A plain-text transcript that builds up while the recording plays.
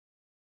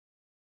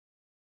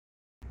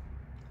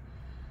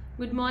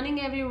Good morning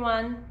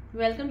everyone.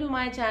 Welcome to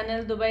my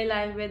channel Dubai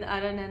Live with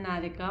Aran and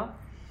Narika.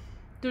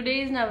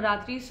 Today is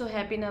Navratri, so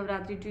happy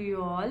Navratri to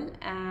you all.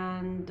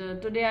 And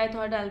today I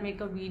thought I'll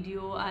make a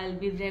video. I'll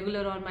be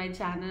regular on my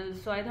channel,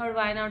 so I thought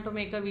why not to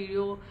make a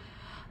video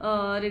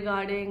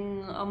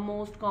regarding a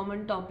most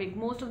common topic.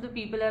 Most of the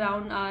people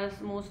around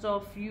us, most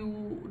of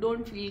you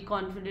don't feel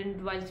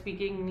confident while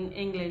speaking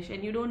English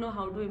and you don't know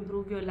how to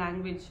improve your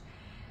language.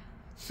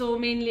 So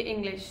mainly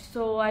English.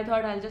 So I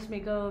thought I'll just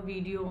make a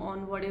video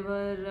on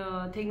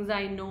whatever things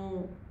I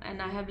know and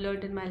I have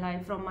learned in my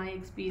life from my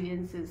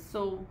experiences.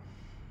 So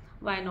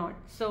why not?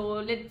 So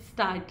let's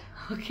start.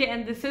 Okay,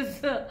 and this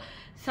is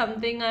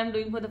something I'm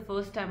doing for the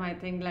first time, I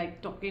think,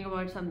 like talking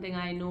about something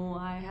I know,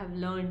 I have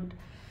learned.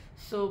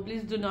 So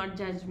please do not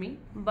judge me,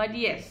 but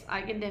yes,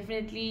 I can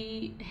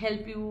definitely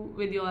help you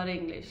with your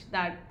English,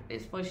 that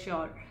is for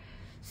sure.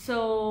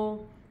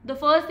 So the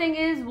first thing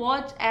is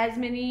watch as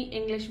many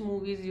English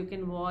movies you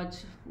can watch.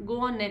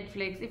 Go on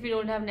Netflix. If you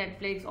don't have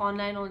Netflix,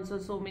 online also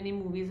so many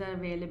movies are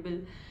available.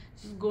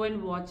 Just go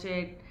and watch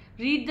it.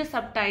 Read the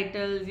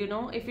subtitles,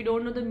 if you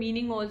don't know the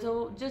meaning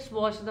also, just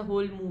watch the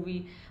whole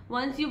movie.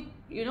 Once you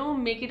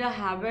make it a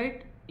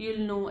habit,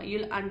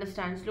 you'll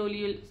understand. Slowly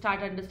you'll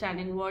start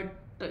understanding what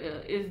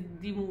is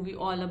the movie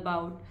all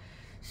about.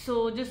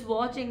 So just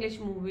watch English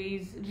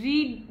movies,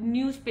 read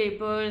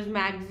newspapers,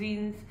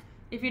 magazines.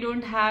 If you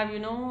don't have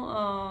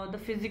the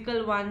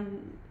physical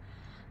one,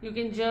 you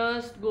can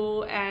just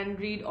go and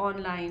read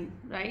online,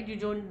 right? You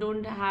don't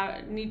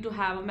need to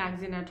have a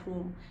magazine at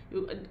home.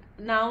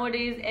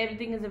 Nowadays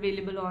everything is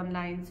available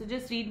online, so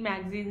just read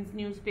magazines,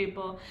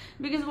 newspaper,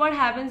 because what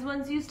happens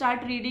once you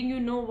start reading, you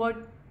know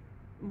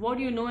what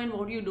you know and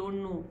what you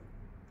don't know,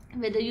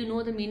 whether you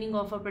know the meaning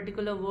of a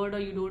particular word or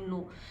you don't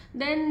know.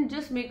 Then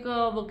just make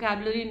a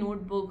vocabulary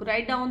notebook,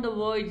 write down the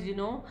words,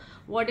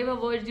 whatever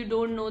words you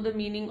don't know the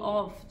meaning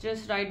of,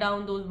 just write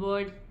down those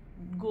words.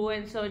 Go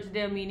and search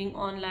their meaning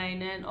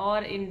online and or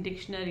in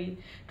dictionary.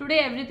 Today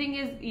everything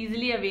is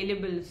easily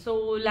available, so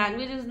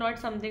language is not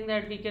something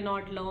that we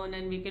cannot learn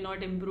and we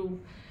cannot improve.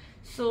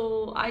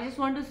 So I just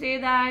want to say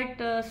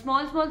that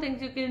small things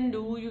you can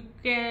do. You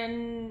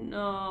can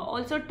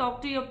also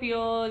talk to your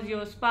peers,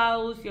 your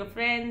spouse, your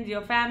friends,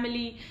 your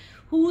family,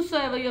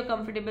 whosoever you're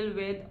comfortable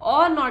with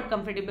or not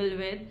comfortable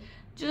with.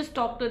 Just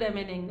talk to them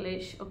in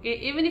English, okay?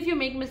 Even if you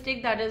make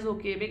mistake, that is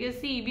okay, because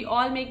see, we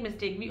all make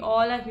mistake, we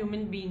all are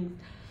human beings.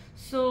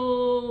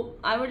 So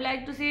I would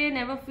like to say,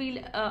 never feel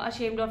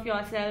ashamed of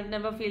yourself,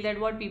 never feel that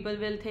what people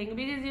will think,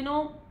 because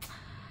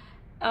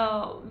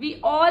we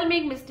all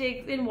make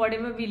mistakes in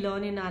whatever we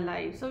learn in our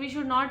life, so we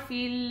should not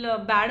feel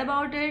bad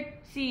about it.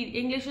 See,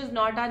 English is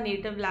not our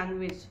native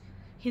language,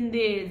 Hindi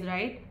is,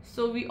 right?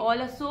 So we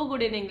all are so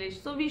good in English,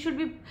 so we should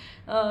be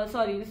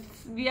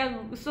we are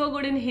so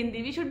good in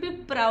Hindi, we should be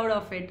proud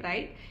of it,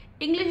 right?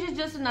 English is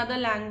just another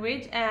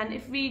language, and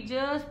if we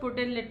just put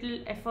in little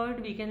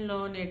effort, we can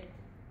learn it.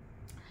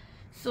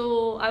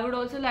 So I would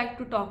also like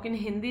to talk in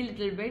Hindi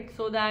little bit,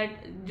 so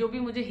that जो भी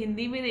मुझे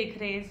हिंदी में देख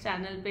रहे हैं इस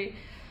channel पे,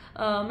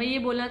 मैं ये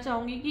बोलना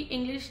चाहूँगी कि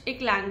इंग्लिश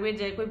एक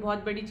लैंग्वेज है, कोई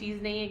बहुत बड़ी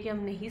चीज़ नहीं है कि हम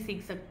नहीं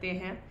सीख सकते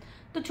हैं.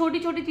 तो छोटी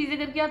छोटी चीज़ें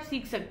करके आप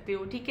सीख सकते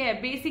हो, ठीक है?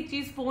 बेसिक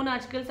चीज़, फ़ोन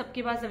आजकल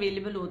सबके पास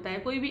अवेलेबल होता है,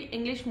 कोई भी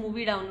इंग्लिश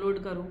मूवी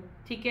डाउनलोड करो,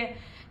 ठीक है?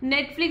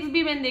 नेटफ्लिक्स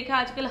भी मैंने देखा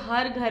आजकल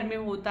हर घर में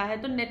होता है.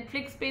 तो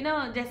नेटफ्लिक्स पे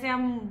ना, जैसे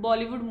हम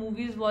बॉलीवुड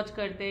मूवीज़ वॉच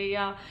करते हैं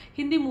या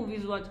हिंदी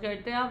मूवीज़ वॉच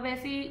करते हैं, आप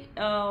वैसे ही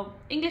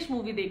इंग्लिश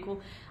मूवी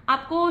देखो.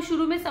 आपको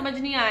शुरू में समझ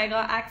नहीं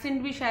आएगा,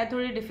 एक्सेंट भी शायद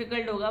थोड़ी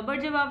डिफिकल्ट होगा,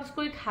 बट जब आप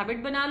इसको एक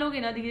हैबिट बना लोगे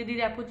ना, धीरे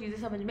धीरे आपको चीज़ें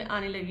समझ में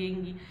आने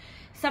लगेंगी.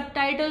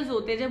 सबटाइटल्स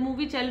होते हैं, जब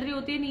मूवी चल रही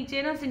होती है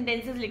नीचे ना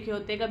सेंटेंसेस लिखे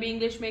होते हैं, कभी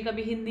इंग्लिश में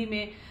कभी हिंदी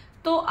में.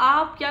 तो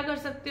आप क्या कर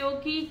सकते हो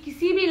कि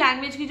किसी भी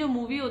लैंग्वेज की जो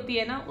मूवी होती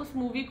है ना, उस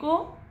मूवी को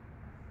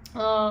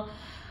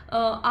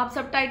आप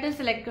सबटाइटल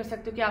सेलेक्ट कर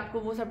सकते हो कि आपको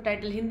वो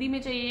सबटाइटल हिंदी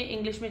में चाहिए,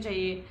 इंग्लिश में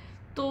चाहिए.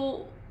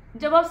 तो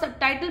जब आप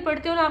सबटाइटल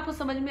पढ़ते हो ना, आपको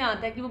समझ में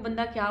आता है कि वो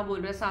बंदा क्या बोल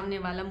रहा है सामने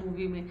वाला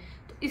मूवी में.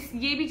 तो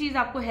ये भी चीज़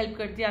आपको हेल्प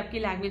करती है आपकी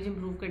लैंग्वेज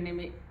इंप्रूव करने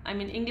में,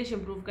 इंग्लिश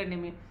इंप्रूव करने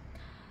में.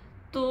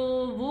 तो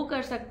वो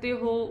कर सकते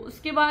हो.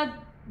 उसके बाद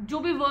जो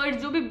भी वर्ड,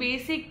 जो भी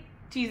बेसिक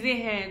चीज़ें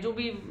हैं, जो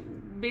भी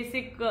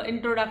बेसिक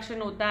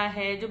इंट्रोडक्शन होता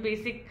है, जो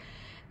बेसिक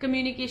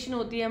कम्युनिकेशन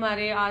होती है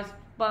हमारे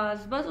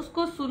आसपास, बस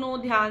उसको सुनो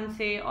ध्यान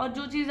से, और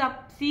जो चीज़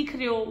आप सीख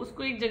रहे हो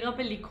उसको एक जगह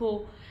पे लिखो,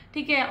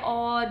 ठीक है?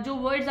 और जो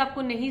वर्ड्स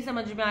आपको नहीं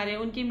समझ में आ रहे,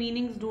 उनके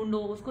मीनिंग्स ढूंढो,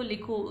 उसको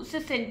लिखो, उससे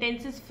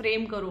सेंटेंसेस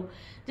फ्रेम करो.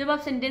 जब आप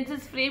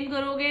सेंटेंसेस फ्रेम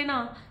करोगे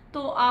ना,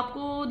 तो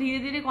आपको धीरे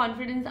धीरे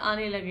कॉन्फिडेंस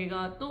आने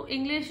लगेगा. तो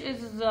इंग्लिश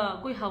इज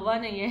कोई हवा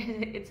नहीं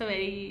है, it's a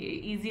very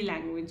easy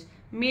language,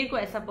 मेरे को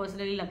ऐसा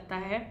पर्सनली लगता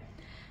है.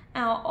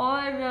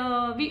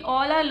 और we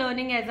all are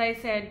learning, as I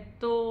said.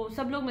 तो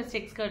सब लोग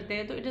मिस्टेक्स करते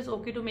हैं, तो it is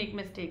okay to make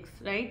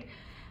mistakes, right?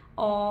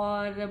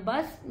 और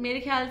बस मेरे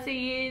ख्याल से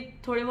ये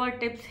थोड़े बहुत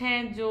टिप्स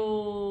हैं जो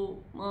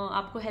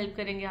आपको हेल्प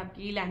करेंगे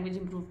आपकी लैंग्वेज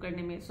इंप्रूव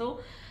करने में. सो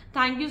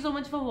thank you so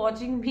much for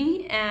watching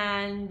me,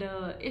 and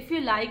if you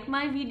like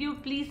my video,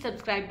 please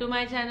subscribe to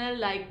my channel,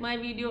 like my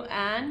video,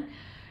 and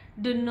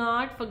do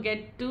not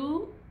forget to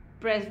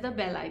press the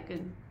bell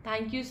icon.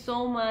 Thank you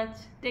so much.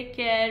 Take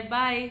care.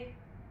 Bye.